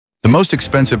The most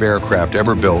expensive aircraft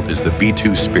ever built is the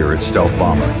B-2 Spirit stealth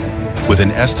bomber, with an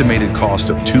estimated cost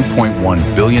of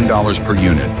 $2.1 billion per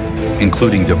unit,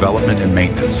 including development and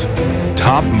maintenance.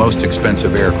 Top most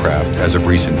expensive aircraft as of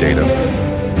recent data: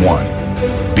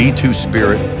 1. B-2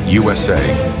 Spirit, USA,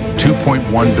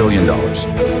 $2.1 billion.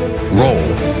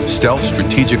 Roll, stealth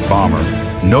strategic bomber,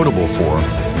 notable for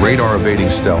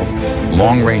radar-evading stealth,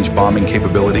 long-range bombing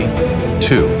capability.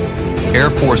 2.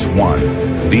 Air Force One,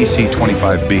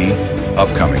 VC-25B,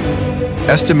 upcoming.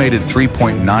 Estimated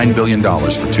 $3.9 billion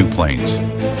for 2 planes.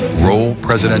 Roll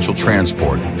presidential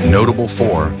transport, notable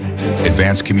for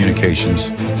advanced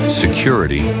communications,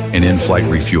 security, and in-flight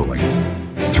refueling.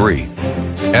 3.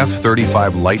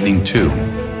 F-35 Lightning II,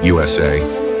 USA,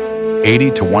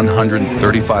 $80 to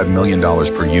 $135 million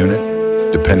per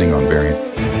unit, depending on variant,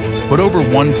 but over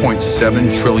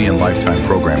 $1.7 trillion lifetime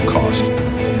program cost.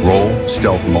 Roll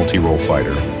stealth multi-role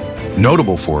fighter,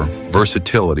 notable for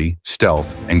versatility,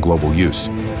 stealth, and global use.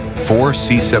 4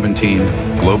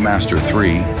 C-17 Globemaster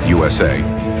III, USA,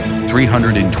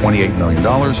 $328 million.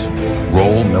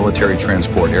 Roll military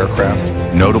transport aircraft,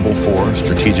 notable for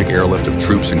strategic airlift of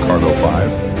troops in Cargo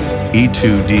 5.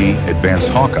 E-2D Advanced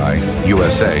Hawkeye,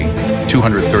 USA,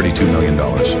 $232 million.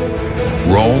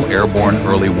 Roll airborne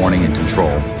early warning and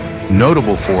control,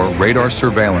 notable for radar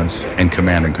surveillance and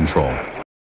command and control.